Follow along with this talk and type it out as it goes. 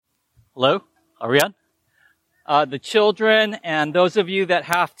Hello? Are we on? The children and those of you that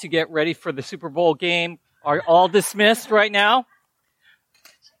have to get ready for the Super Bowl game are all dismissed right now.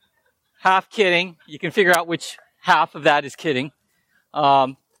 Half kidding. You can figure out which half of that is kidding.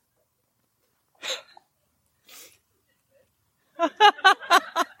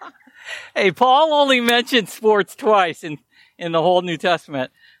 Hey, Paul only mentioned sports twice in the whole New Testament,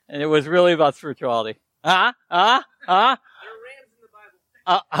 and it was really about spirituality.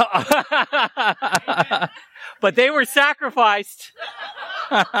 But they were sacrificed.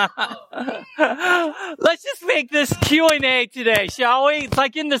 Let's just make this Q&A today, shall we? It's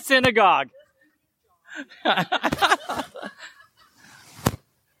like in the synagogue.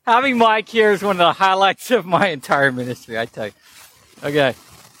 Having Mike here is one of the highlights of my entire ministry, I tell you. Okay.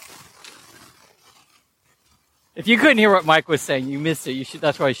 If you couldn't hear what Mike was saying, you missed it.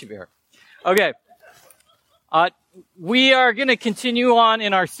 That's why you should be here. Okay. We are going to continue on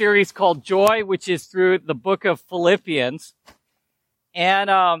in our series called Joy, which is through the book of Philippians.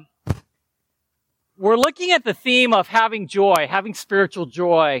 And we're looking at the theme of having joy, having spiritual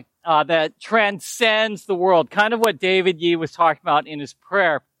joy that transcends the world, kind of what David Yee was talking about in his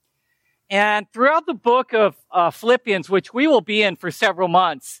prayer. And throughout the book of Philippians, which we will be in for several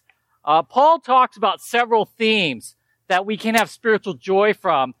months, Paul talks about several themes that we can have spiritual joy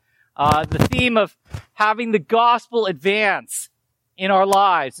from. The theme of having the gospel advance in our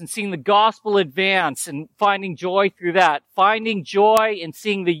lives and seeing the gospel advance and finding joy through that. Finding joy in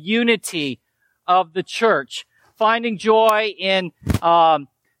seeing the unity of the church. Finding joy in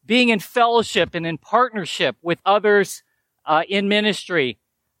being in fellowship and in partnership with others in ministry.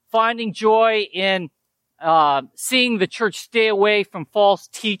 Finding joy in seeing the church stay away from false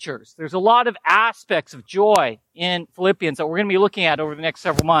teachers. There's a lot of aspects of joy in Philippians that we're going to be looking at over the next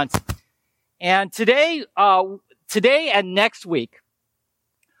several months. And today and next week,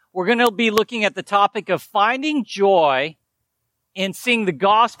 we're going to be looking at the topic of finding joy in seeing the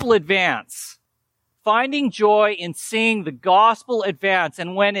gospel advance. Finding joy in seeing the gospel advance.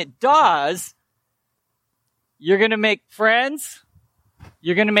 And when it does, you're going to make friends,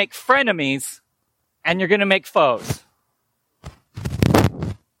 you're going to make frenemies, and you're going to make foes.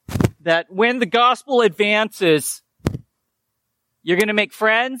 That when the gospel advances, you're going to make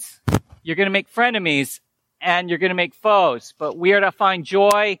friends, you're going to make frenemies, and you're going to make foes. But we are to find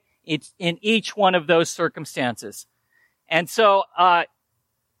joy in each one of those circumstances. And so,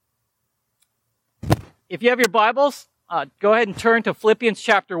 if you have your Bibles, go ahead and turn to Philippians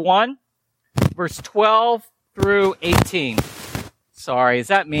chapter 1, verse 12 through 18. Sorry, is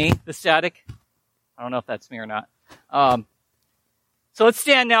that me, the static? I don't know if that's me or not. So let's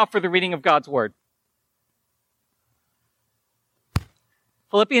stand now for the reading of God's Word.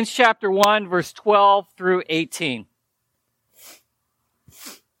 Philippians chapter 1, verse 12 through 18.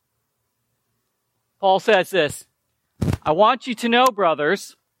 Paul says this, I want you to know,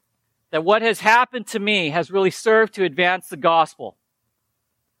 brothers, that what has happened to me has really served to advance the gospel,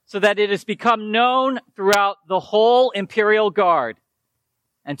 so that it has become known throughout the whole imperial guard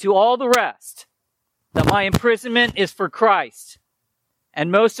and to all the rest that my imprisonment is for Christ. And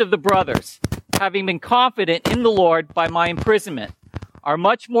most of the brothers, having been confident in the Lord by my imprisonment, are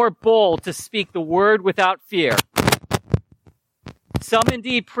much more bold to speak the word without fear. Some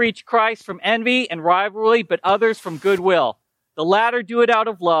indeed preach Christ from envy and rivalry, but others from goodwill. The latter do it out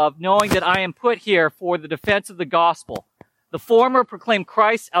of love, knowing that I am put here for the defense of the gospel. The former proclaim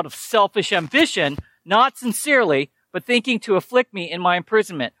Christ out of selfish ambition, not sincerely, but thinking to afflict me in my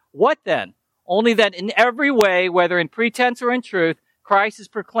imprisonment. What then? Only that in every way, whether in pretense or in truth, Christ is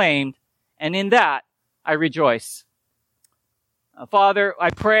proclaimed, and in that I rejoice. Father,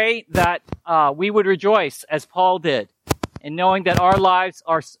 I pray that we would rejoice as Paul did, in knowing that our lives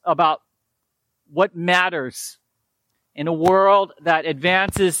are about what matters in a world that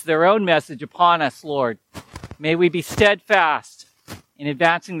advances their own message upon us, Lord. May we be steadfast in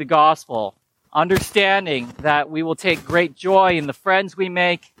advancing the gospel, understanding that we will take great joy in the friends we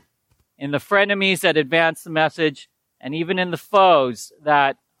make, in the frenemies that advance the message, and even in the foes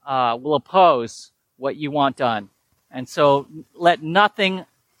that will oppose what you want done. And so let nothing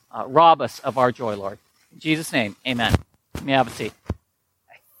rob us of our joy, Lord. In Jesus' name, amen. Let me have a seat.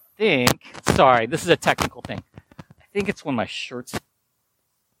 Sorry, this is a technical thing. I think it's one of my shirts.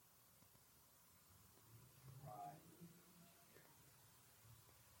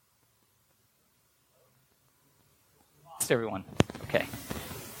 Lost everyone. Okay.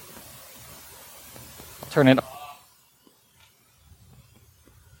 Turn it off.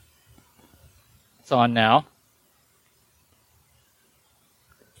 It's on now.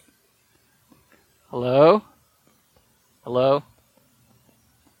 Hello? Hello?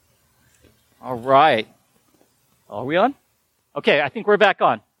 All right. Are we on? Okay, I think we're back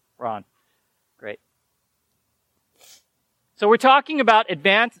on. We're on. Great. So we're talking about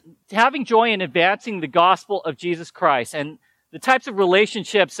having joy in advancing the gospel of Jesus Christ and the types of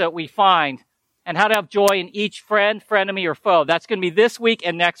relationships that we find and how to have joy in each friend, frenemy, or foe. That's going to be this week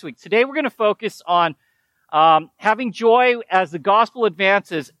and next week. Today we're going to focus on having joy as the gospel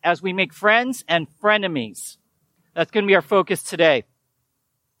advances as we make friends and frenemies. That's going to be our focus today.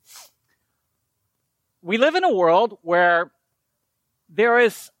 We live in a world where there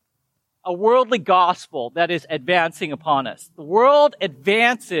is a worldly gospel that is advancing upon us. The world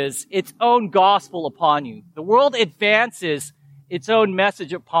advances its own gospel upon you. The world advances its own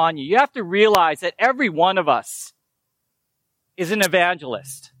message upon you. You have to realize that every one of us is an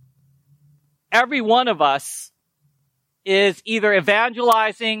evangelist. Every one of us is either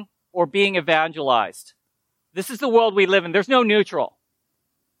evangelizing or being evangelized. This is the world we live in. There's no neutral.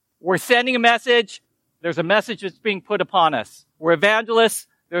 We're sending a message. There's a message that's being put upon us. We're evangelists.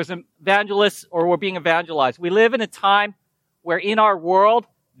 There's evangelists, or we're being evangelized. We live in a time where in our world,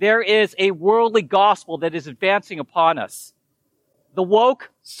 there is a worldly gospel that is advancing upon us. The woke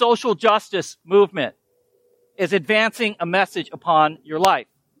social justice movement is advancing a message upon your life.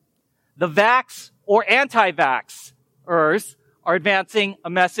 The vax or anti-vaxxers are advancing a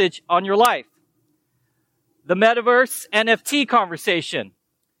message on your life. The metaverse NFT conversation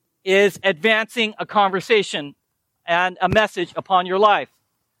is advancing a conversation and a message upon your life.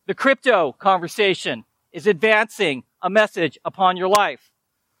 The crypto conversation is advancing a message upon your life.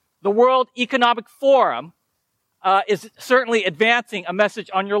 The World Economic Forum is certainly advancing a message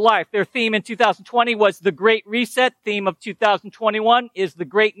on your life. Their theme in 2020 was the Great Reset. Theme of 2021 is the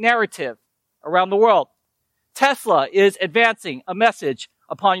Great Narrative around the world. Tesla is advancing a message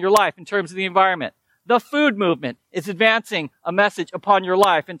upon your life in terms of the environment. The food movement is advancing a message upon your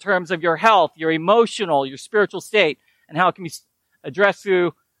life in terms of your health, your emotional, your spiritual state, and how it can be addressed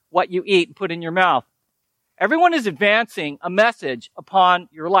through what you eat and put in your mouth. Everyone is advancing a message upon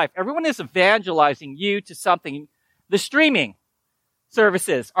your life. Everyone is evangelizing you to something. The streaming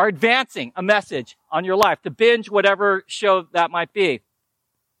services are advancing a message on your life to binge whatever show that might be.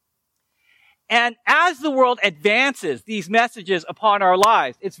 And as the world advances these messages upon our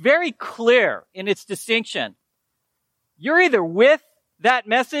lives, it's very clear in its distinction. You're either with that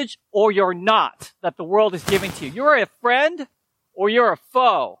message or you're not, that the world is giving to you. You're a friend or you're a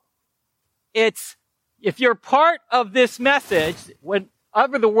foe. It's, if you're part of this message,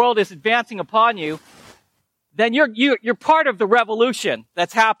 whenever the world is advancing upon you, then you're part of the revolution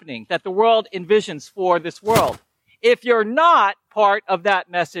that's happening, that the world envisions for this world. If you're not part of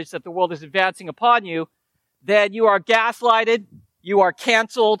that message that the world is advancing upon you, then you are gaslighted, you are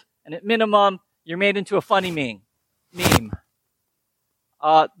canceled, and at minimum, you're made into a funny meme.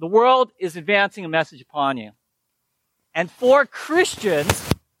 The world is advancing a message upon you. And for Christians,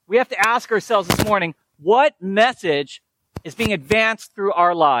 we have to ask ourselves this morning, what message is being advanced through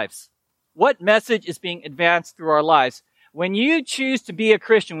our lives? What message is being advanced through our lives? When you choose to be a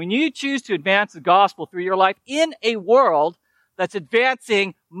Christian, when you choose to advance the gospel through your life in a world that's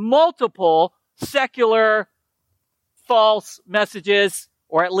advancing multiple secular false messages,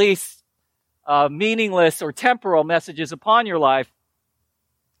 or at least meaningless or temporal messages upon your life,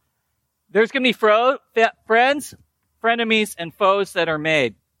 there's going to be friends, frenemies, and foes that are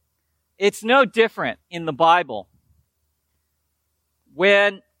made. It's no different in the Bible.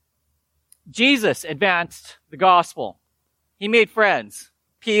 When Jesus advanced the gospel, he made friends.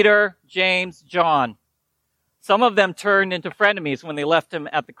 Peter, James, John. Some of them turned into frenemies when they left him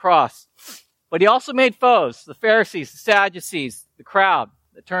at the cross. But he also made foes, the Pharisees, the Sadducees, the crowd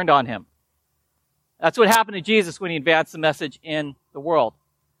that turned on him. That's what happened to Jesus when he advanced the message in the world.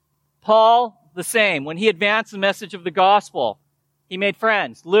 Paul, the same. When he advanced the message of the gospel, he made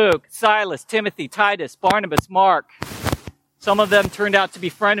friends. Luke, Silas, Timothy, Titus, Barnabas, Mark. Some of them turned out to be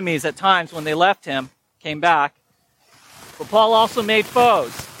frenemies at times when they left him, came back. But Paul also made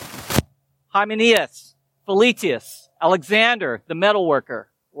foes. Hymenaeus, Philetus, Alexander, the metalworker,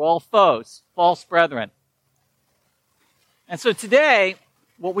 were all foes, false brethren. And so today,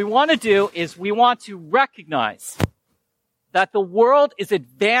 what we want to do is we want to recognize that the world is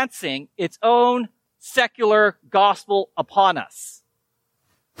advancing its own secular gospel upon us.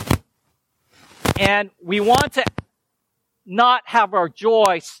 And we want to not have our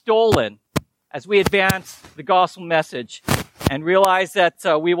joy stolen as we advance the gospel message and realize that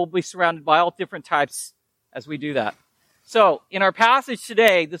we will be surrounded by all different types as we do that. So, in our passage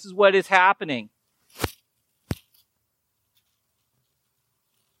today, this is what is happening.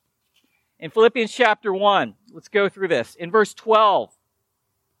 In Philippians chapter 1, let's go through this. In verse 12,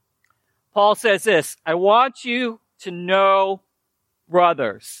 Paul says this, I want you to know,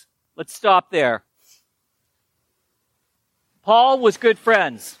 brothers. Let's stop there. Paul was good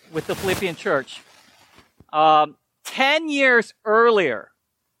friends with the Philippian church. 10 years earlier,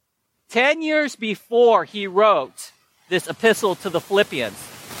 10 years before he wrote this epistle to the Philippians,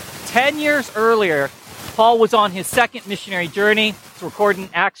 10 years earlier, Paul was on his second missionary journey. It's recorded in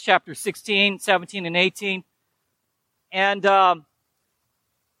Acts chapter 16, 17, and 18. And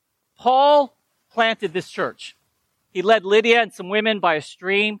Paul planted this church. He led Lydia and some women by a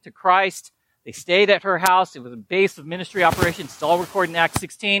stream to Christ. They stayed at her house. It was a base of ministry operations. It's all recorded in Acts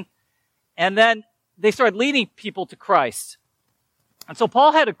 16. And then they started leading people to Christ. And so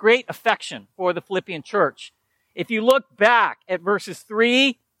Paul had a great affection for the Philippian church. If you look back at verses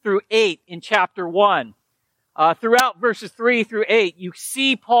 3 through 8 in chapter 1, throughout verses 3 through 8, you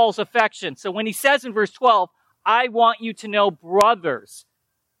see Paul's affection. So when he says in verse 12, I want you to know, brothers,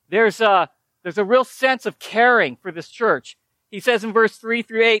 there's a real sense of caring for this church. He says in verse 3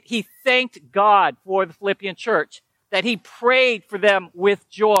 through 8, he thanked God for the Philippian church, that he prayed for them with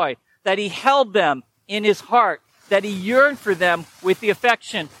joy, that he held them in his heart, that he yearned for them with the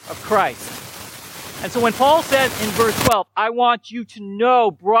affection of Christ. And so when Paul says in verse 12, I want you to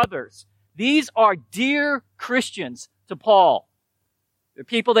know, brothers, these are dear Christians to Paul. They're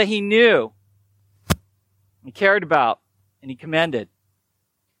people that he knew, he cared about, and he commended.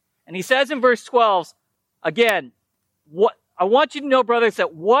 And he says in verse 12, again, I want you to know, brothers,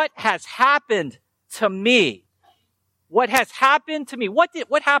 that what has happened to me, what happened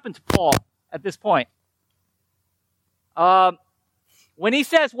to Paul at this point? When he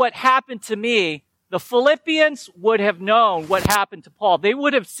says what happened to me, the Philippians would have known what happened to Paul. They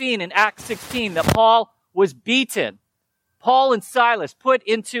would have seen in Acts 16 that Paul was beaten. Paul and Silas put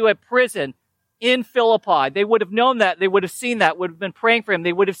into a prison in Philippi. They would have known that. They would have seen that, would have been praying for him.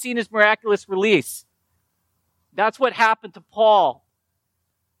 They would have seen his miraculous release. That's what happened to Paul.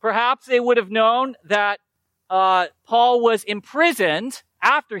 Perhaps they would have known that Paul was imprisoned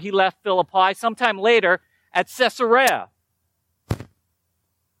after he left Philippi sometime later at Caesarea.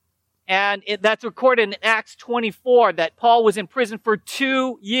 And that's recorded in Acts 24 that Paul was in prison for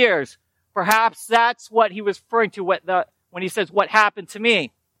 2 years. Perhaps that's what he was referring to when he says, what happened to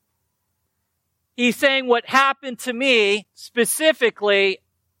me? He's saying what happened to me specifically,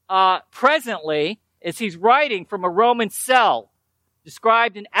 presently, is he's writing from a Roman cell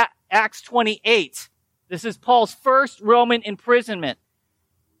described in Acts 28. This is Paul's first Roman imprisonment.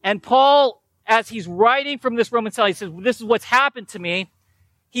 And Paul, as he's writing from this Roman cell, he says, this is what's happened to me.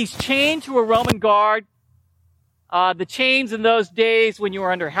 He's chained to a Roman guard. The chains in those days when you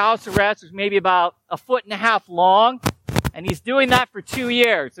were under house arrest was maybe about 1.5 feet long. And he's doing that for 2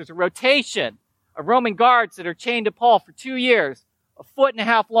 years. There's a rotation of Roman guards that are chained to Paul for 2 years.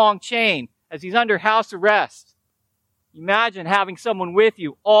 1.5 feet long chain as he's under house arrest. Imagine having someone with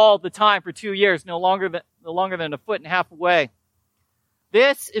you all the time for 2 years, no longer than 1.5 feet away.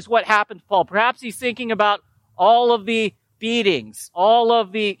 This is what happened to Paul. Perhaps he's thinking about all of the beatings, all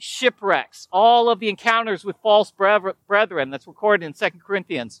of the shipwrecks, all of the encounters with false brethren that's recorded in 2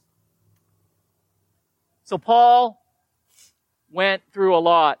 Corinthians. So Paul went through a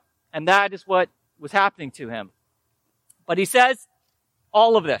lot, and that is what was happening to him. But he says,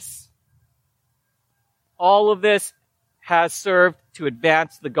 all of this has served to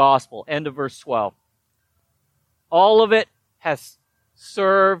advance the gospel. End of verse 12. All of it has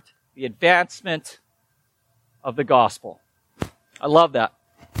served the advancement of the gospel. I love that.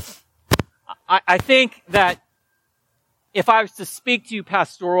 I think that if I was to speak to you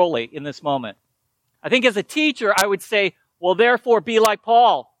pastorally in this moment, I think as a teacher, I would say, well, therefore be like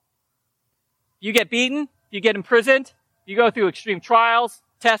Paul. You get beaten, you get imprisoned, you go through extreme trials,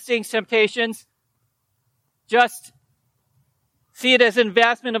 testings, temptations. Just see it as an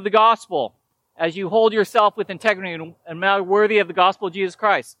advancement of the gospel as you hold yourself with integrity and manner worthy of the gospel of Jesus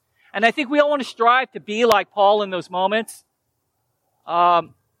Christ. And I think we all want to strive to be like Paul in those moments. But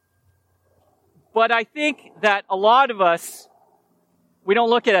I think that a lot of us, we don't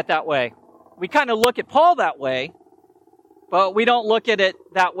look at it that way. We kind of look at Paul that way, but we don't look at it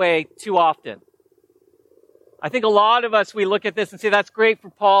that way too often. I think a lot of us, we look at this and say, that's great for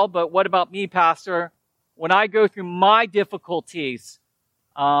Paul, but what about me, Pastor? When I go through my difficulties,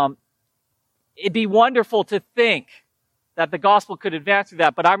 it'd be wonderful to think that the gospel could advance through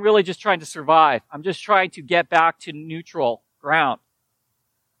that, but I'm really just trying to survive. I'm just trying to get back to neutral ground.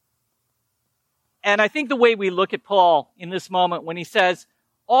 And I think the way we look at Paul in this moment when he says,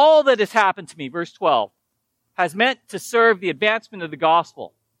 all that has happened to me, verse 12, has meant to serve the advancement of the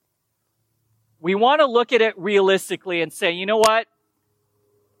gospel. We want to look at it realistically and say, you know what?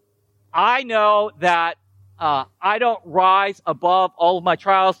 I know that I don't rise above all of my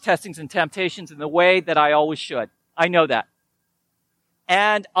trials, testings, and temptations in the way that I always should. I know that.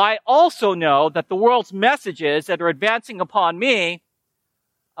 And I also know that the world's messages that are advancing upon me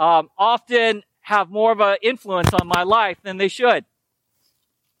often have more of an influence on my life than they should.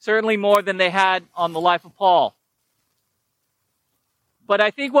 Certainly more than they had on the life of Paul. But I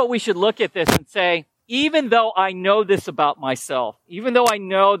think what we should look at this and say, even though I know this about myself, even though I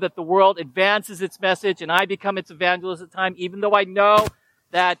know that the world advances its message and I become its evangelist at times, even though I know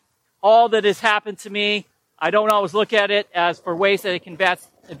that all that has happened to me, I don't always look at it as for ways that it can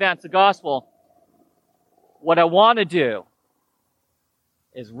advance the gospel. What I want to do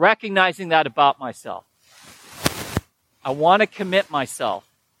is recognizing that about myself. I want to commit myself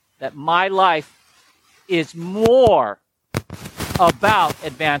that my life is more about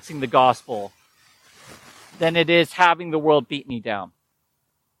advancing the gospel than it is having the world beat me down.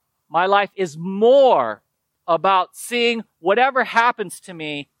 My life is more about seeing whatever happens to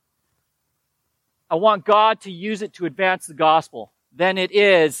me, I want God to use it to advance the gospel than it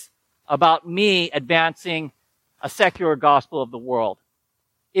is about me advancing a secular gospel of the world.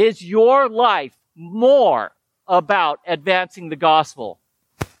 Is your life more about advancing the gospel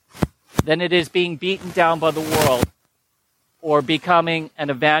than it is being beaten down by the world or becoming an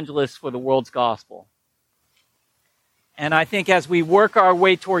evangelist for the world's gospel? And I think as we work our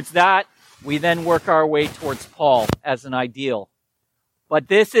way towards that, we then work our way towards Paul as an ideal. But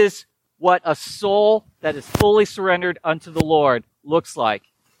this is what a soul that is fully surrendered unto the Lord looks like.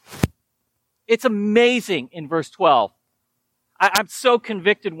 It's amazing in verse 12. I'm so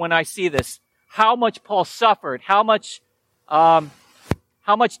convicted when I see this. How much Paul suffered, how much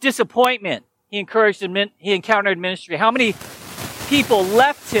disappointment he encountered in ministry, how many people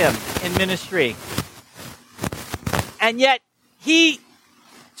left him in ministry. And yet he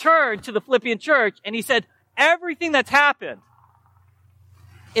turned to the Philippian church and he said, everything that's happened,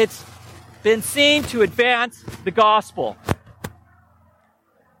 it's been seen to advance the gospel.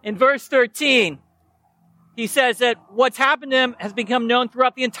 In verse 13, he says that what's happened to him has become known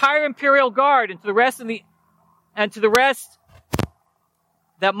throughout the entire imperial guard and to the rest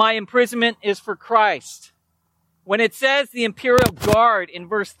that my imprisonment is for Christ. When it says the imperial guard in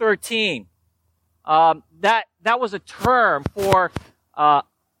verse 13, that was a term for a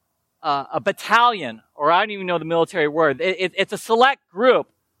battalion, or I don't even know the military word. It's a select group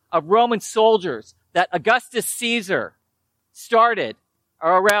of Roman soldiers that Augustus Caesar started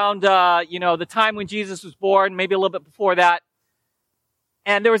around, the time when Jesus was born, maybe a little bit before that.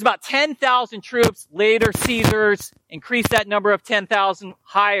 And there was about 10,000 troops. Later, Caesars increased that number of 10,000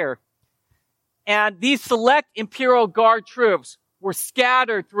 higher. And these select imperial guard troops were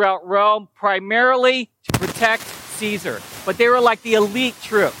scattered throughout Rome primarily to protect Caesar. But they were like the elite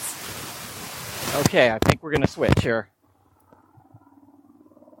troops. Okay, I think we're going to switch here.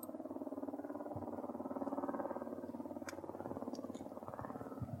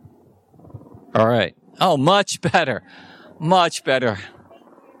 All right. Oh, much better. Much better.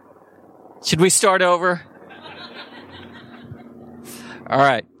 Should we start over? All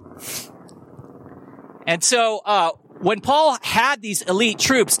right. And so, when Paul had these elite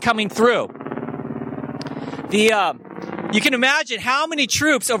troops coming through, you can imagine how many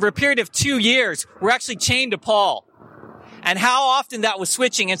troops over a period of 2 years were actually chained to Paul and how often that was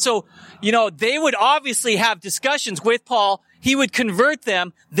switching. And so, they would obviously have discussions with Paul. He would convert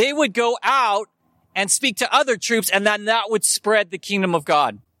them. They would go out and speak to other troops, and then that would spread the kingdom of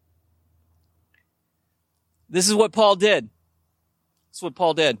God. This is what Paul did. This is what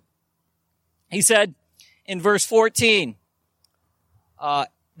Paul did. He said in verse 14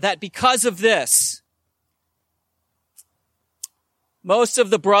 that because of this, most of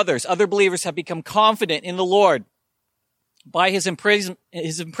the brothers, other believers, have become confident in the Lord by his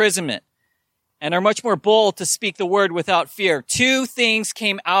imprisonment and are much more bold to speak the word without fear. 2 things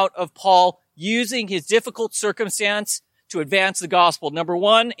came out of Paul using his difficult circumstance to advance the gospel. Number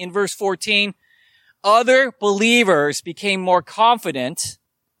 1, in verse 14, other believers became more confident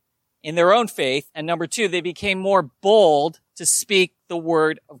in their own faith. And number 2, they became more bold to speak the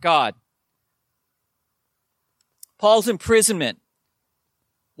word of God. Paul's imprisonment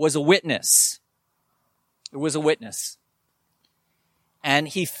was a witness. It was a witness. And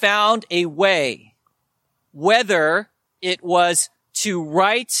he found a way, whether it was to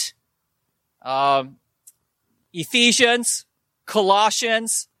write Ephesians,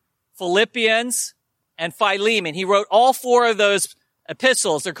 Colossians, Philippians, and Philemon. He wrote all 4 of those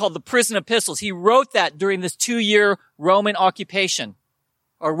epistles. They're called the prison epistles. He wrote that during this 2-year Roman occupation,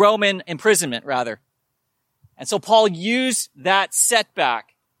 or Roman imprisonment, rather. And so Paul used that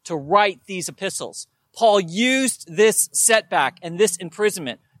setback to write these epistles. Paul used this setback and this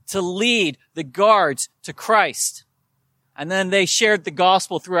imprisonment to lead the guards to Christ. And then they shared the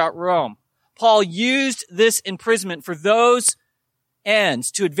gospel throughout Rome. Paul used this imprisonment for those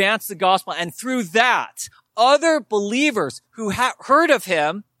ends to advance the gospel. And through that, other believers who heard of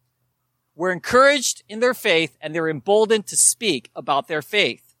him were encouraged in their faith, and they were emboldened to speak about their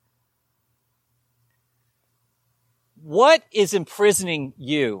faith. What is imprisoning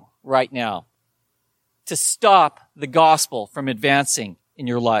you right now to stop the gospel from advancing in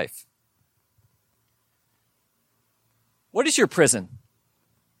your life? What is your prison?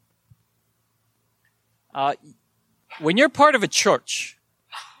 When you're part of a church,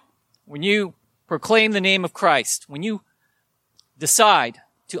 when you proclaim the name of Christ, when you decide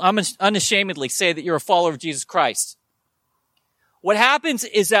to unashamedly say that you're a follower of Jesus Christ, what happens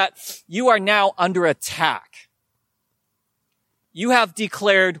is that you are now under attack. You have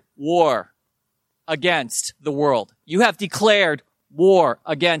declared war against the world. You have declared war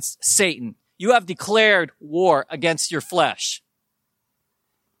against Satan. You have declared war against your flesh.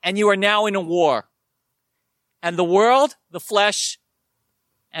 And you are now in a war. And the world, the flesh,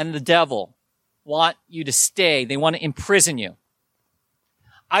 and the devil want you to stay. They want to imprison you.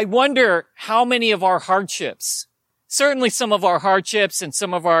 I wonder how many of our hardships, certainly some of our hardships and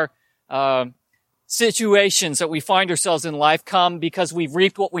some of our situations that we find ourselves in life come because we've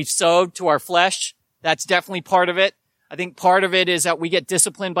reaped what we've sowed to our flesh. That's definitely part of it. I think part of it is that we get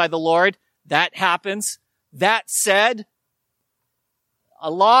disciplined by the Lord. That happens. That said,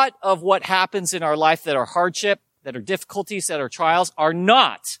 a lot of what happens in our life that are hardship, that are difficulties, that are trials, are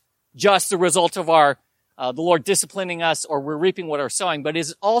not just the result of our the Lord disciplining us or we're reaping what we're sowing, but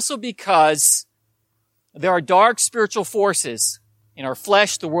is also because there are dark spiritual forces in our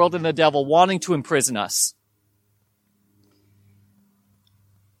flesh, the world, and the devil wanting to imprison us.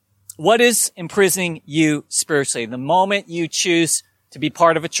 What is imprisoning you spiritually? The moment you choose to be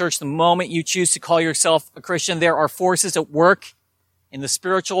part of a church, the moment you choose to call yourself a Christian, there are forces at work in the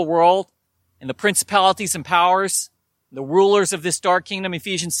spiritual world, in the principalities and powers, the rulers of this dark kingdom,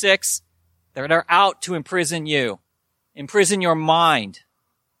 Ephesians 6, that are out to imprison you, imprison your mind,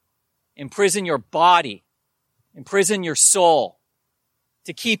 imprison your body, imprison your soul,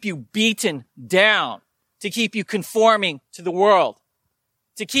 to keep you beaten down, to keep you conforming to the world,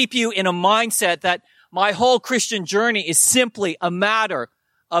 to keep you in a mindset that my whole Christian journey is simply a matter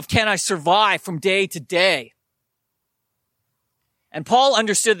of can I survive from day to day? And Paul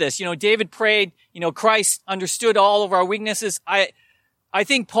understood this. David prayed, Christ understood all of our weaknesses. I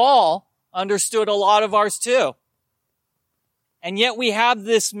think Paul understood a lot of ours too. And yet we have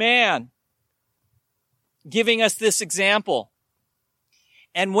this man giving us this example.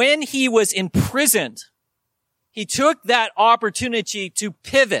 And when he was imprisoned, he took that opportunity to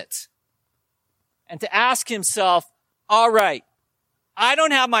pivot and to ask himself, all right, I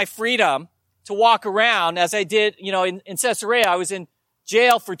don't have my freedom to walk around as I did, in Caesarea. I was in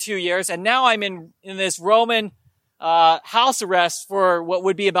jail for 2 years, and now I'm in this Roman house arrest for what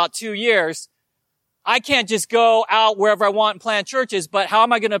would be about 2 years. I can't just go out wherever I want and plant churches, but how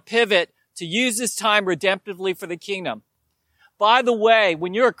am I going to pivot to use this time redemptively for the kingdom? By the way,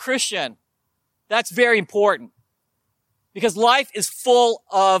 when you're a Christian, that's very important because life is full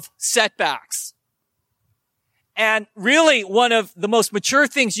of setbacks. And really, one of the most mature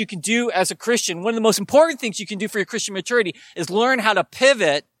things you can do as a Christian, one of the most important things you can do for your Christian maturity is learn how to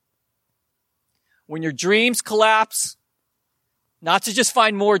pivot when your dreams collapse, not to just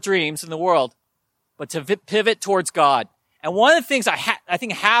find more dreams in the world, but to pivot towards God. And one of the things I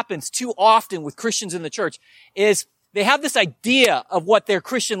think happens too often with Christians in the church is they have this idea of what their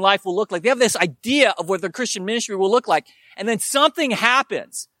Christian life will look like. They have this idea of what their Christian ministry will look like. And then something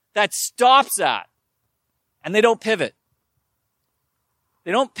happens that stops that. And they don't pivot.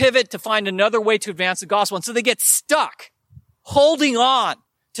 They don't pivot to find another way to advance the gospel. And so they get stuck holding on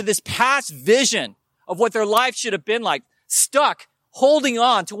to this past vision of what their life should have been like. Stuck holding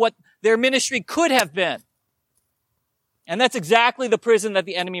on to what their ministry could have been. And that's exactly the prison that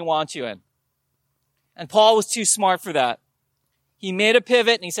the enemy wants you in. And Paul was too smart for that. He made a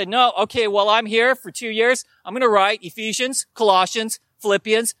pivot and he said, no, okay, well, I'm here for 2 years. I'm going to write Ephesians, Colossians,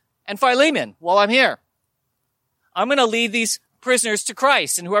 Philippians, and Philemon while I'm here. I'm going to lead these prisoners to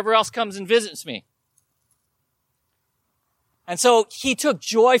Christ and whoever else comes and visits me. And so he took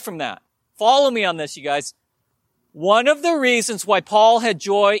joy from that. Follow me on this, you guys. One of the reasons why Paul had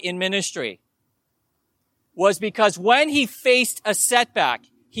joy in ministry was because when he faced a setback,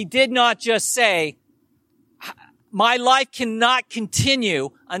 he did not just say, my life cannot continue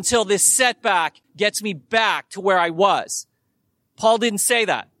until this setback gets me back to where I was. Paul didn't say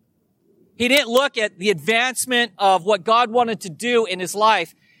that. He didn't look at the advancement of what God wanted to do in his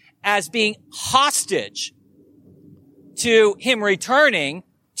life as being hostage to him returning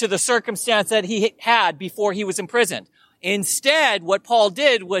to the circumstance that he had before he was imprisoned. Instead, what Paul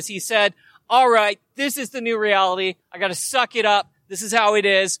did was he said, all right, this is the new reality. I got to suck it up. This is how it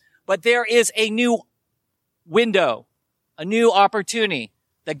is. But there is a new window, a new opportunity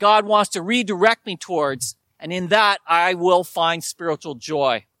that God wants to redirect me towards. And in that, I will find spiritual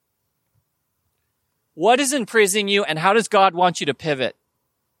joy. What is imprisoning you, and how does God want you to pivot?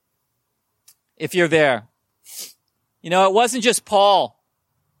 If you're there. You know, it wasn't just Paul.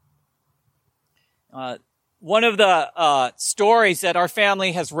 One of the stories that our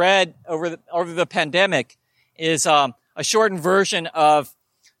family has read over the pandemic is a shortened version of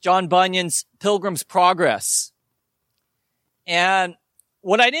John Bunyan's Pilgrim's Progress. And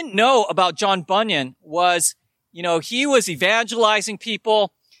what I didn't know about John Bunyan was, you know, he was evangelizing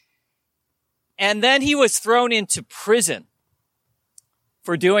people, and then he was thrown into prison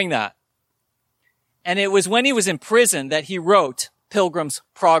for doing that. And it was when he was in prison that he wrote Pilgrim's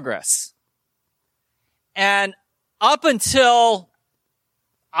Progress. And up until,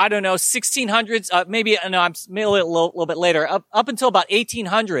 I don't know, 1600s, I'm a little bit later, up until about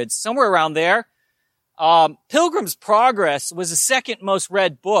 1800s, somewhere around there, Pilgrim's Progress was the second most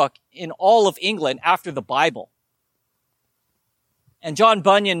read book in all of England after the Bible. And John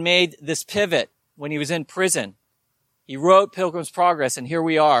Bunyan made this pivot when he was in prison. He wrote Pilgrim's Progress, and here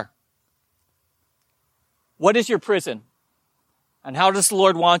we are. What is your prison? And how does the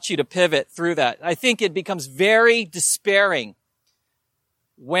Lord want you to pivot through that? I think it becomes very despairing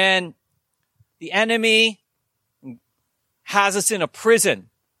when the enemy has us in a prison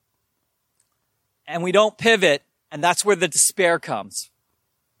and we don't pivot, and that's where the despair comes.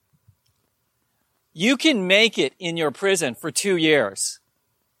 You can make it in your prison for 2 years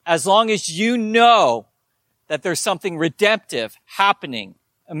as long as you know that there's something redemptive happening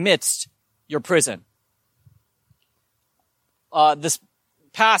amidst your prison. This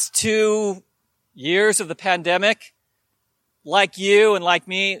past 2 years of the pandemic, like you and like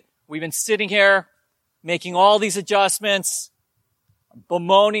me, we've been sitting here making all these adjustments,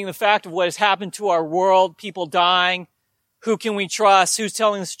 bemoaning the fact of what has happened to our world, people dying, who can we trust, who's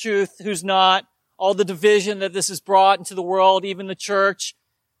telling us the truth, who's not, all the division that this has brought into the world, even the church.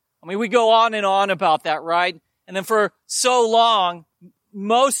 I mean, we go on and on about that, right? And then for so long,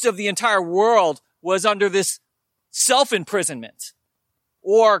 most of the entire world was under this self-imprisonment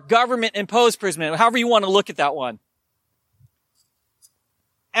or government-imposed imprisonment, however you want to look at that one.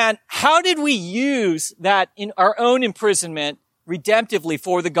 And how did we use that in our own imprisonment redemptively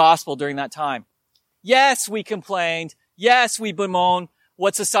for the gospel during that time? Yes, we complained. Yes, we bemoaned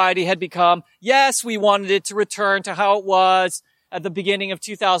what society had become. Yes, we wanted it to return to how it was at the beginning of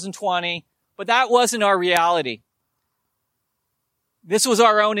 2020, but that wasn't our reality. This was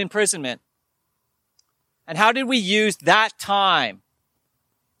our own imprisonment. And how did we use that time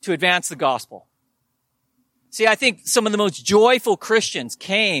to advance the gospel? See, I think some of the most joyful Christians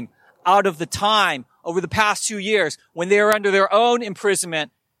came out of the time over the past 2 years when they were under their own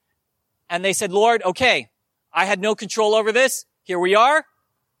imprisonment, and they said, Lord, okay, I had no control over this. Here we are.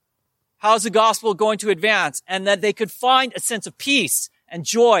 How's the gospel going to advance? And that they could find a sense of peace and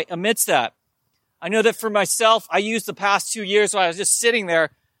joy amidst that. I know that for myself, I used the past 2 years while I was just sitting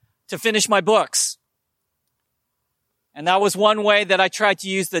there to finish my books. And that was one way that I tried to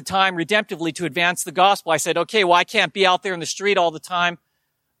use the time redemptively to advance the gospel. I said, okay, well, I can't be out there in the street all the time.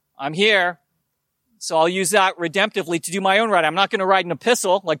 I'm here. So I'll use that redemptively to do my own writing. I'm not going to write an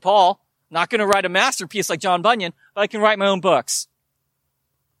epistle like Paul. I'm not going to write a masterpiece like John Bunyan, but I can write my own books.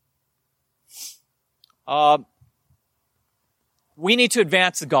 We need to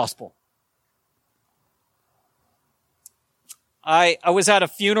advance the gospel. I was at a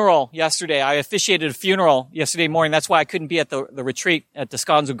funeral yesterday. I officiated a funeral yesterday morning. That's why I couldn't be at the retreat at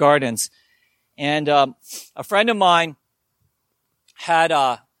Descanso Gardens. And a friend of mine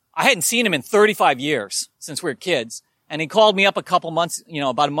I hadn't seen him in 35 years since we were kids. And he called me up about a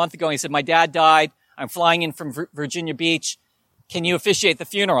month ago. And he said, my dad died. I'm flying in from Virginia Beach. Can you officiate the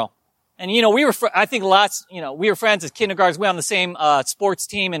funeral? And, we were friends as kindergartners. We were on the same sports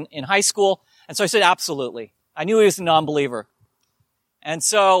team in high school. And so I said, absolutely. I knew he was a non-believer. And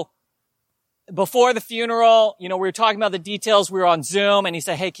so before the funeral, we were talking about the details. We were on Zoom, and he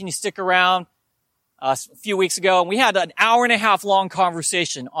said, hey, can you stick around? A few weeks ago, and we had an hour-and-a-half long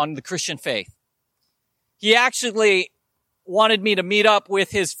conversation on the Christian faith. He actually wanted me to meet up with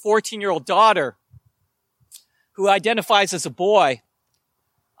his 14-year-old daughter, who identifies as a boy,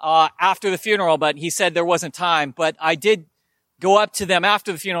 after the funeral, but he said there wasn't time. But I did go up to them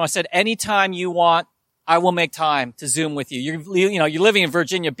after the funeral. I said, anytime you want, I will make time to Zoom with you. You're living in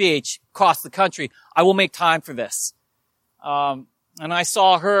Virginia Beach, across the country. I will make time for this. And I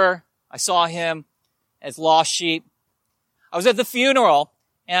saw him as lost sheep. I was at the funeral,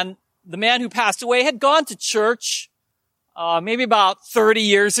 and the man who passed away had gone to church, maybe about 30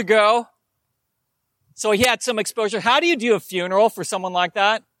 years ago. So he had some exposure. How do you do a funeral for someone like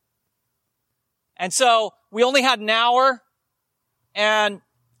that? And so we only had an hour, and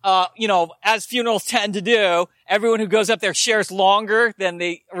as funerals tend to do, everyone who goes up there shares longer than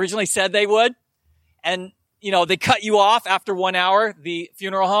they originally said they would. And, they cut you off after 1 hour, the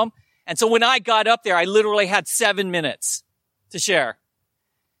funeral home. And so when I got up there, I literally had 7 minutes to share.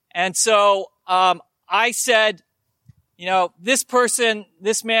 And so, I said,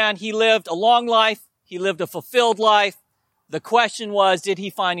 this man, he lived a long life. He lived a fulfilled life. The question was, did he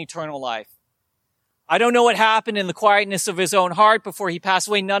find eternal life? I don't know what happened in the quietness of his own heart before he passed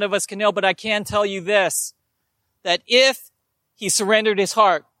away. None of us can know, but I can tell you this, that if he surrendered his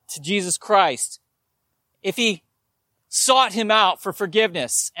heart to Jesus Christ, if he sought him out for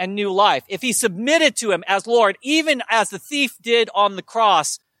forgiveness and new life, if he submitted to him as Lord, even as the thief did on the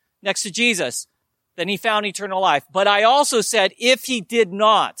cross next to Jesus, then he found eternal life. But I also said, if he did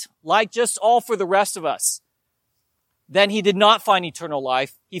not, like just all for the rest of us, then he did not find eternal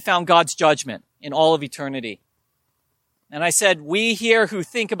life. He found God's judgment in all of eternity. And I said, we here who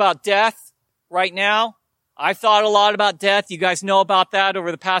think about death right now, I've thought a lot about death. You guys know about that over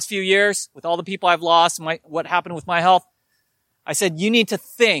the past few years with all the people I've lost and what happened with my health. I said, you need to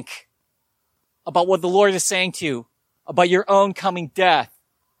think about what the Lord is saying to you about your own coming death,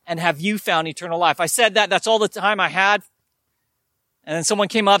 and have you found eternal life? I said that. That's all the time I had. And then someone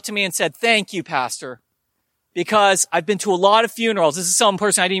came up to me and said, thank you, Pastor, because I've been to a lot of funerals. This is some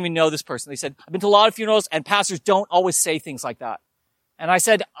person, I didn't even know this person. They said, I've been to a lot of funerals, and pastors don't always say things like that. And I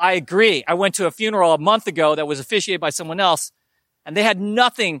said, I agree. I went to a funeral a month ago that was officiated by someone else, and they had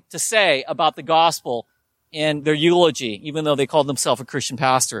nothing to say about the gospel in their eulogy, even though they called themselves a Christian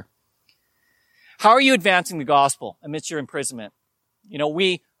pastor. How are you advancing the gospel amidst your imprisonment?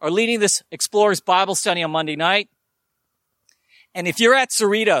 We are leading this Explorers Bible study on Monday night. And if you're at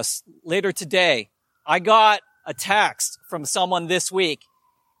Cerritos later today, I got a text from someone this week,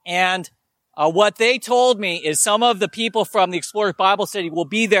 and what they told me is some of the people from the Explorers Bible study will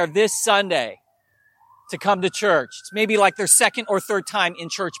be there this Sunday to come to church. It's maybe like their second or third time in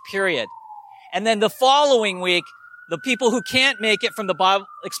church, period. And then the following week, the people who can't make it from the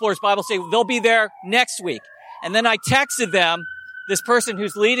Explorers Bible study, they'll be there next week. And then I texted them, this person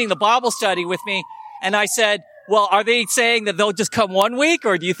who's leading the Bible study with me, and I said, well, are they saying that they'll just come 1 week,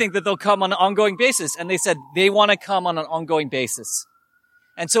 or do you think that they'll come on an ongoing basis? And they said they want to come on an ongoing basis.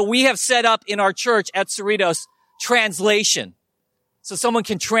 And so we have set up in our church at Cerritos translation, so someone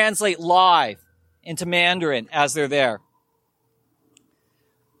can translate live into Mandarin as they're there.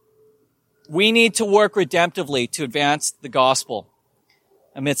 We need to work redemptively to advance the gospel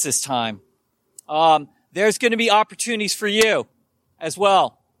amidst this time. There's going to be opportunities for you as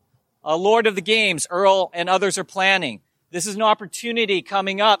well. Lord of the Games, Earl and others are planning. This is an opportunity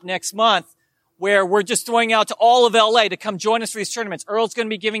coming up next month where we're just throwing out to all of LA to come join us for these tournaments. Earl's going to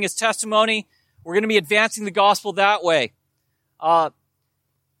be giving his testimony. We're going to be advancing the gospel that way.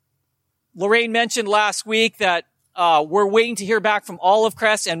 Lorraine mentioned last week that we're waiting to hear back from Olive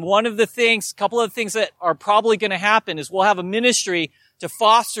Crest, and a couple of things that are probably going to happen is we'll have a ministry to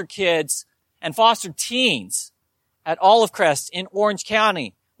foster kids and foster teens at Olive Crest in Orange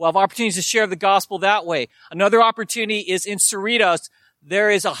County. We'll have opportunities to share the gospel that way. Another opportunity is in Cerritos.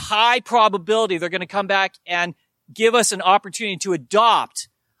 There is a high probability they're going to come back and give us an opportunity to adopt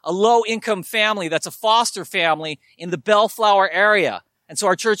a low-income family that's a foster family in the Bellflower area. And so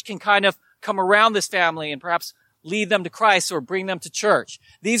our church can kind of come around this family and perhaps lead them to Christ or bring them to church.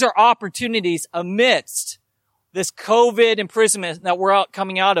 These are opportunities amidst this COVID imprisonment that we're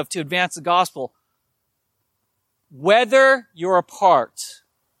coming out of to advance the gospel. Whether you're a part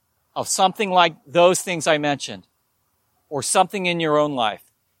of something like those things I mentioned, or something in your own life,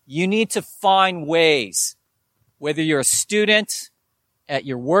 you need to find ways, whether you're a student, at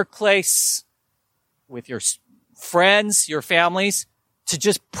your workplace, with your friends, your families, to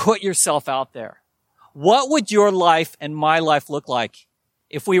just put yourself out there. What would your life and my life look like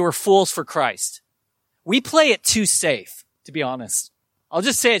if we were fools for Christ? We play it too safe, to be honest. I'll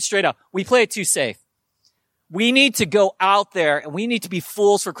just say it straight up. We play it too safe. We need to go out there and we need to be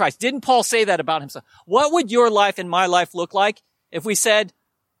fools for Christ. Didn't Paul say that about himself? What would your life and my life look like if we said,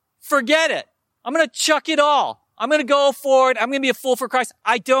 forget it. I'm going to chuck it all. I'm going to go forward. I'm going to be a fool for Christ.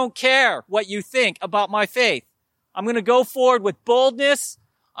 I don't care what you think about my faith. I'm going to go forward with boldness.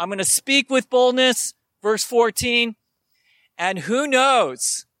 I'm going to speak with boldness. Verse 14. And who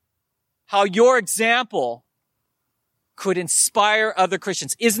knows how your example could inspire other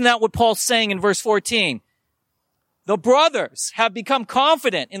Christians. Isn't that what Paul's saying in verse 14? The brothers have become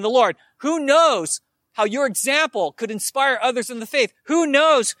confident in the Lord. Who knows how your example could inspire others in the faith? Who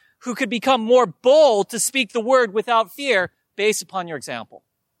knows who could become more bold to speak the word without fear based upon your example?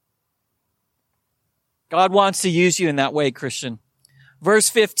 God wants to use you in that way, Christian. Verse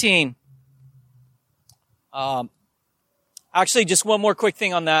 15. Actually, just one more quick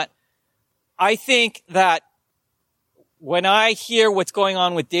thing on that. I think that when I hear what's going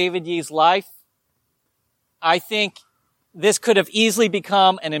on with David Yee's life, I think this could have easily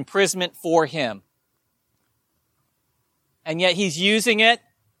become an imprisonment for him. And yet he's using it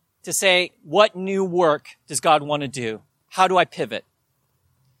to say, what new work does God want to do? How do I pivot?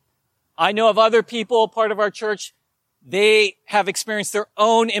 I know of other people, part of our church, they have experienced their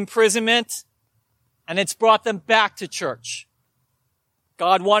own imprisonment, and it's brought them back to church.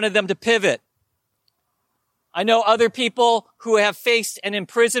 God wanted them to pivot. I know other people who have faced an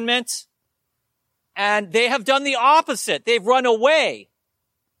imprisonment, and they have done the opposite. They've run away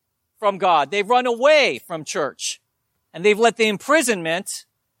from God. They've run away from church. And they've let the imprisonment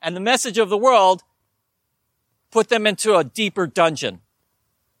and the message of the world put them into a deeper dungeon.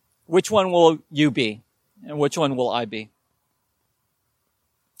 Which one will you be? And which one will I be?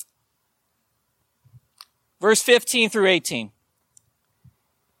 Verse 15 through 18.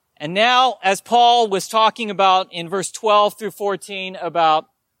 And now, as Paul was talking about in verse 12 through 14 about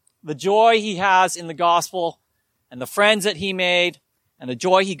the joy he has in the gospel and the friends that he made and the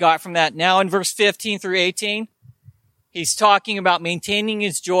joy he got from that, now in verse 15 through 18, he's talking about maintaining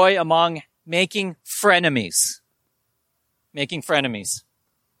his joy among making frenemies. Making frenemies.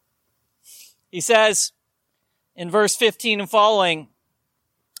 He says in verse 15 and following,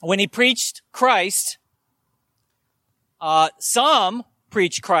 when he preached Christ, some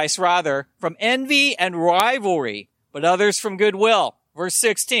preach Christ rather from envy and rivalry, but others from goodwill. Verse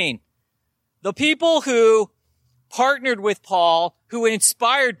 16. The people who partnered with Paul, who were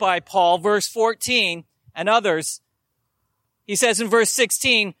inspired by Paul, verse 14, and others, he says in verse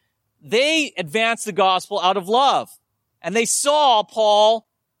 16, they advanced the gospel out of love. And they saw Paul,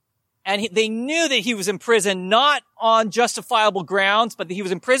 and they knew that he was in prison not on justifiable grounds, but that he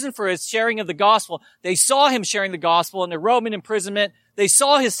was in prison for his sharing of the gospel. They saw him sharing the gospel in the Roman imprisonment. They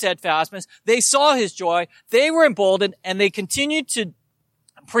saw his steadfastness. They saw his joy. They were emboldened, and they continued to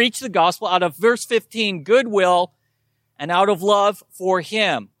preach the gospel out of, verse 15, goodwill and out of love for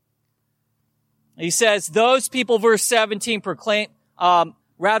him. He says, those people, verse 17, proclaim,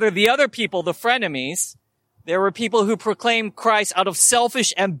 the other people, the frenemies, there were people who proclaimed Christ out of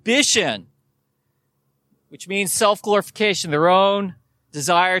selfish ambition, which means self-glorification, their own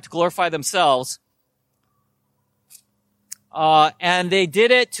desire to glorify themselves. And they did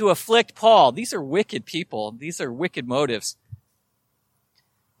it to afflict Paul. These are wicked people. These are wicked motives.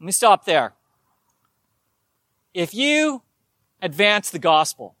 Let me stop there. If you advance the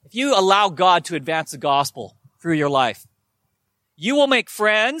gospel, if you allow God to advance the gospel through your life, you will make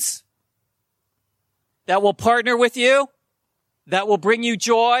friends that will partner with you, that will bring you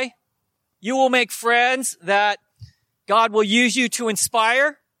joy. You will make friends that God will use you to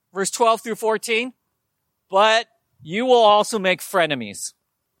inspire, verse 12 through 14, but you will also make frenemies.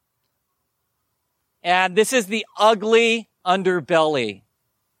 And this is the ugly underbelly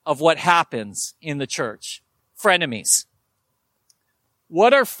of what happens in the church. Frenemies.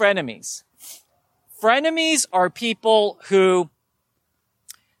 What are frenemies? Frenemies are people who,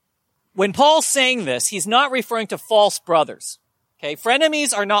 when Paul's saying this, he's not referring to false brothers. Okay?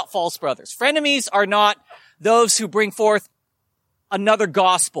 Frenemies are not false brothers. Frenemies are not those who bring forth another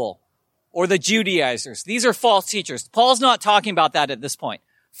gospel or the Judaizers. These are false teachers. Paul's not talking about that at this point.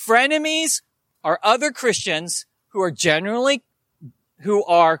 Frenemies are other Christians who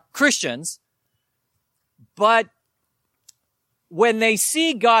are Christians, but when they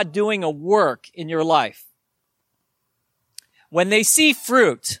see God doing a work in your life, when they see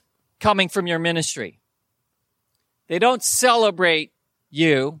fruit coming from your ministry, they don't celebrate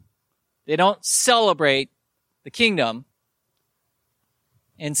you. They don't celebrate the kingdom.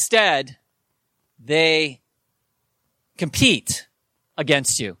 Instead, they compete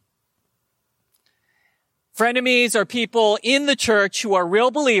against you. Frenemies are people in the church who are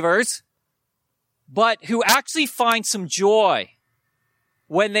real believers, but who actually find some joy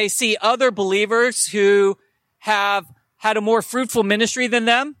when they see other believers who have had a more fruitful ministry than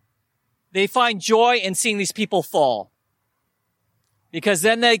them. They find joy in seeing these people fall, because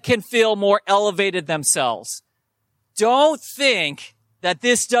then they can feel more elevated themselves. don't think that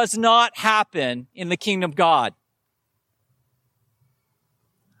this does not happen in the kingdom of God.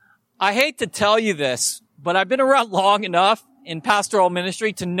 I hate to tell you this, but I've been around long enough in pastoral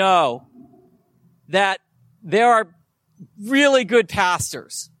ministry to know that there are really good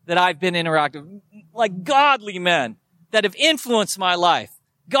pastors that I've been interacting with, like godly men that have influenced my life,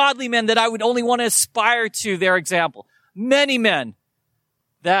 godly men that I would only want to aspire to their example. Many men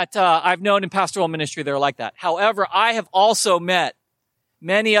that I've known in pastoral ministry that are like that. However, I have also met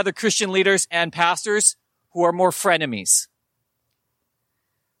many other Christian leaders and pastors who are more frenemies.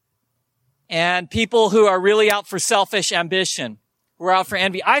 And people who are really out for selfish ambition, who are out for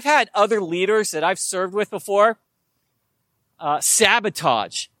envy. I've had other leaders that I've served with before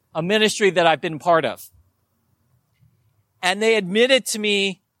sabotage a ministry that I've been part of. And they admitted to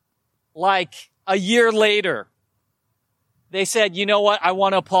me like a year later, they said, you know what? I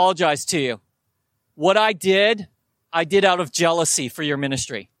want to apologize to you. What I did out of jealousy for your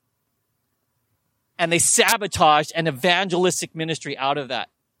ministry. And they sabotaged an evangelistic ministry out of that.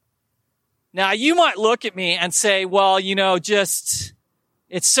 Now, you might look at me and say, well, you should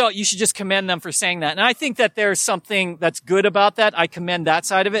just commend them for saying that. And I think that there's something that's good about that. I commend that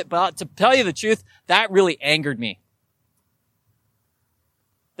side of it. But to tell you the truth, that really angered me.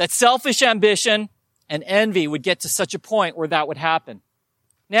 That selfish ambition and envy would get to such a point where that would happen.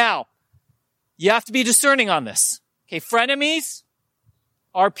 Now, you have to be discerning on this. Okay, frenemies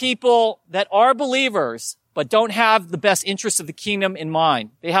are people that are believers but don't have the best interests of the kingdom in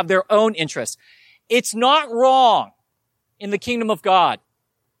mind. They have their own interests. It's not wrong in the kingdom of God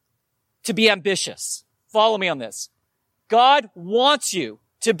to be ambitious. Follow me on this. God wants you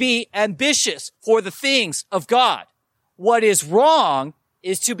to be ambitious for the things of God. What is wrong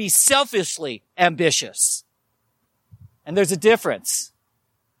is to be selfishly ambitious. And there's a difference.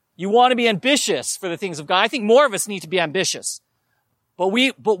 You want to be ambitious for the things of God. I think more of us need to be ambitious. But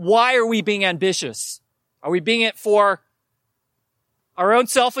why are we being ambitious? Are we being it for our own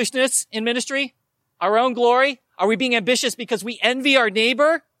selfishness in ministry? Our own glory? Are we being ambitious because we envy our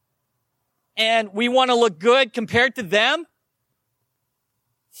neighbor and we want to look good compared to them?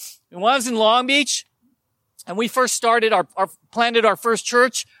 And when I was in Long Beach and we first started planted our first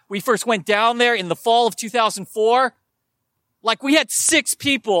church, we first went down there in the fall of 2004. Like we had 6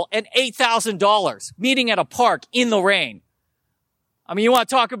 people and $8,000 meeting at a park in the rain. I mean, you want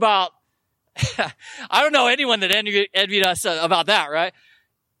to talk about I don't know anyone that envied us about that, right?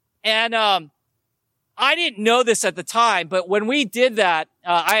 And I didn't know this at the time, but when we did that,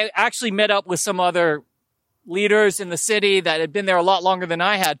 I actually met up with some other leaders in the city that had been there a lot longer than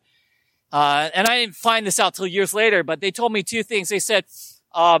I had. And I didn't find this out till years later, but they told me 2 things. They said,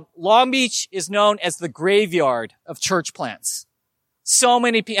 Long Beach is known as the graveyard of church plants. So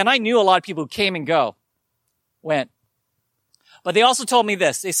many people, and I knew a lot of people who came and went. But they also told me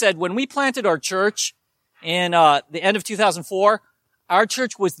this. They said, when we planted our church in the end of 2004, our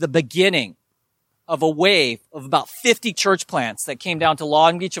church was the beginning of a wave of about 50 church plants that came down to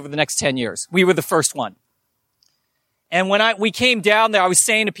Long Beach over the next 10 years. We were the first one. And when we came down there, I was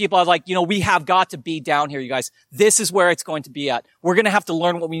saying to people, I was like, we have got to be down here, you guys. This is where it's going to be at. We're going to have to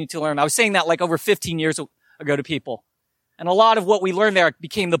learn what we need to learn. I was saying that like over 15 years ago to people. And a lot of what we learned there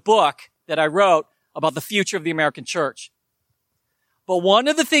became the book that I wrote about the future of the American church. But one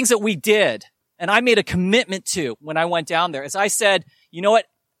of the things that we did, and I made a commitment to when I went down there, is I said, you know what?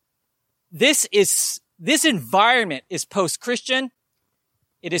 This environment is post-Christian.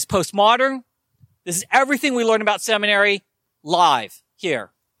 It is postmodern. This is everything we learn about seminary live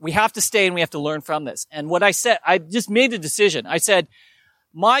here. We have to stay and we have to learn from this. And what I said, I just made a decision. I said,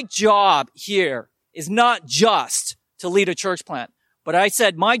 my job here is not just to lead a church plant, but I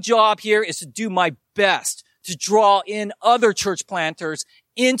said, my job here is to do my best to draw in other church planters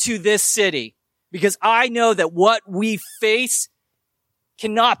into this city, because I know that what we face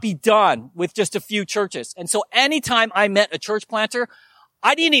cannot be done with just a few churches. And so anytime I met a church planter,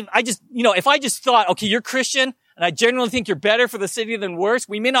 if I just thought, okay, you're Christian and I genuinely think you're better for the city than worse,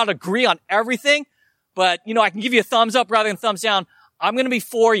 we may not agree on everything, but I can give you a thumbs up rather than thumbs down. I'm going to be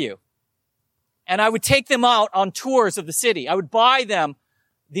for you. And I would take them out on tours of the city. I would buy them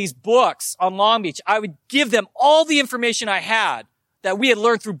these books on Long Beach. I would give them all the information I had that we had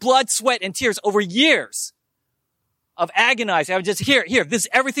learned through blood, sweat, and tears over years of agonizing. I would just, here, this is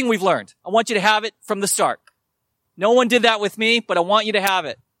everything we've learned. I want you to have it from the start. No one did that with me, but I want you to have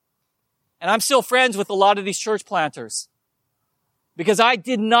it. And I'm still friends with a lot of these church planters because I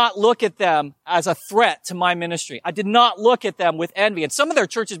did not look at them as a threat to my ministry. I did not look at them with envy. And some of their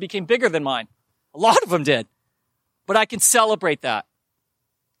churches became bigger than mine. A lot of them did. But I can celebrate that.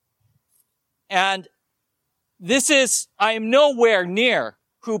 And I am nowhere near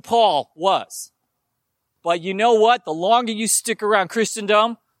who Paul was. But you know what? The longer you stick around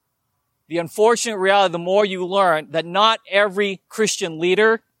Christendom, the unfortunate reality, the more you learn that not every Christian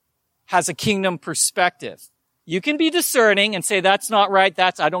leader has a kingdom perspective. You can be discerning and say, that's not right,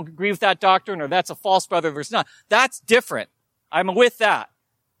 I don't agree with that doctrine, or that's a false brother versus not. That's different. I'm with that.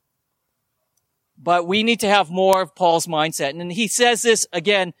 But we need to have more of Paul's mindset. And he says this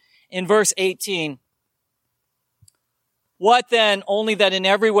again in verse 18. What then? Only that in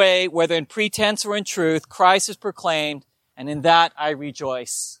every way, whether in pretense or in truth, Christ is proclaimed, and in that I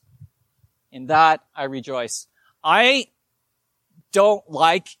rejoice. In that I rejoice. I don't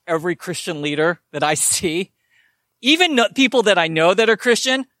like every Christian leader that I see. Even people that I know that are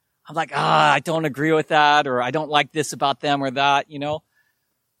Christian, I'm like, I don't agree with that, or I don't like this about them or that,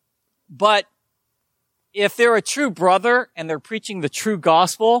 But if they're a true brother and they're preaching the true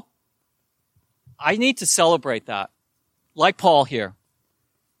gospel, I need to celebrate that. Like Paul here.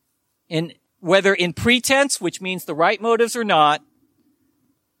 Whether in pretense, which means the right motives or not,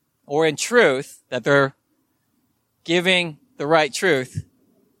 or in truth, that they're giving the right truth,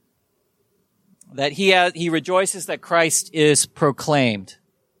 that he rejoices that Christ is proclaimed.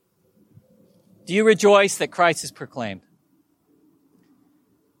 Do you rejoice that Christ is proclaimed?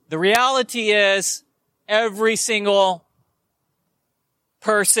 The reality is, every single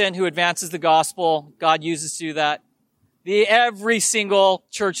person who advances the gospel, God uses to do that. Every single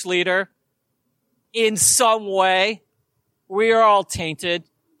church leader, in some way, we are all tainted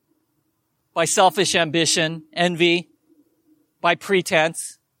by selfish ambition, envy, by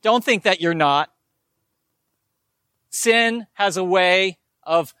pretense. Don't think that you're not. Sin has a way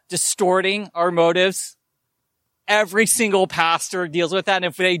of distorting our motives. Every single pastor deals with that, and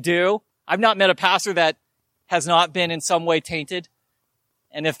if they do, I've not met a pastor that has not been in some way tainted.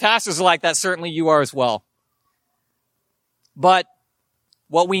 And if pastors are like that, certainly you are as well. But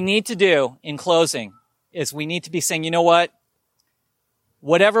what we need to do in closing is we need to be saying, you know what?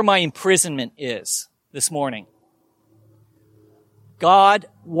 Whatever my imprisonment is this morning, God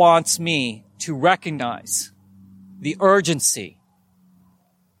wants me to recognize the urgency.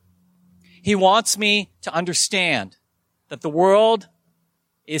 He wants me to understand that the world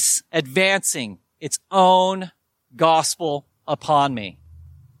is advancing its own gospel upon me.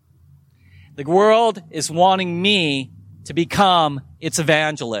 The world is wanting me to become its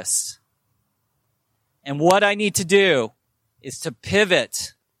evangelist. And what I need to do is to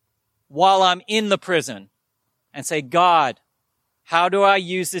pivot while I'm in the prison and say, God, how do I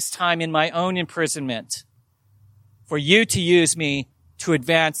use this time in my own imprisonment for you to use me to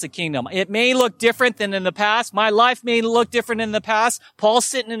advance the kingdom? It may look different than in the past. My life may look different in the past. Paul's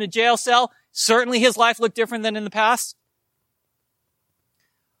sitting in a jail cell. Certainly his life looked different than in the past.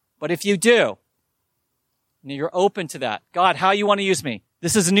 But if you do, and you're open to that, God, how you want to use me?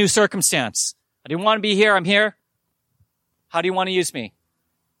 This is a new circumstance. I didn't want to be here. I'm here. How do you want to use me?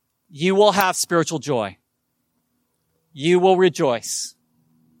 You will have spiritual joy. You will rejoice.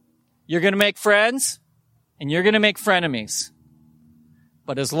 You're going to make friends and you're going to make frenemies.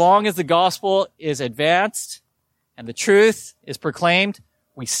 But as long as the gospel is advanced and the truth is proclaimed,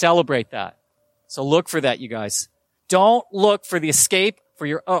 we celebrate that. So look for that, you guys. Don't look for the escape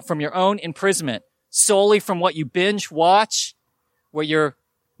from your own imprisonment solely from what you binge watch, what you're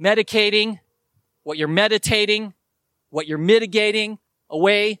medicating, what you're meditating, what you're mitigating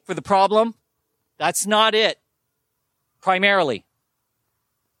away for the problem. That's not it. Primarily,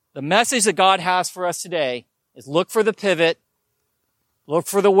 the message that God has for us today is look for the pivot, look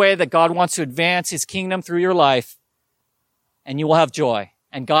for the way that God wants to advance his kingdom through your life, and you will have joy,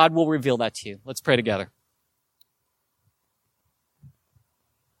 and God will reveal that to you. Let's pray together.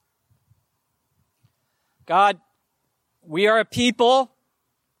 God, we are a people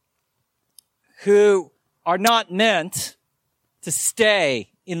who are not meant to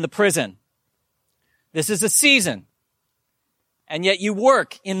stay in the prison. This is a season, and yet you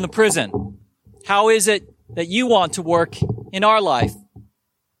work in the prison. How is it that you want to work in our life?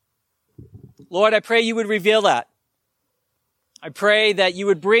 Lord, I pray you would reveal that. I pray that you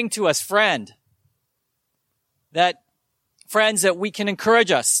would bring to us friends that we can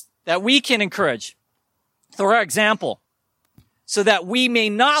encourage us, that we can encourage through our example, so that we may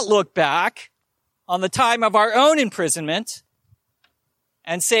not look back on the time of our own imprisonment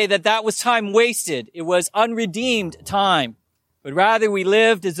and say that that was time wasted. It was unredeemed time. But rather we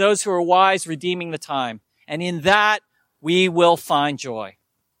lived as those who are wise, redeeming the time. And in that we will find joy.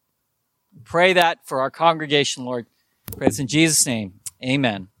 Pray that for our congregation, Lord. Pray this in Jesus' name.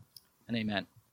 Amen and amen.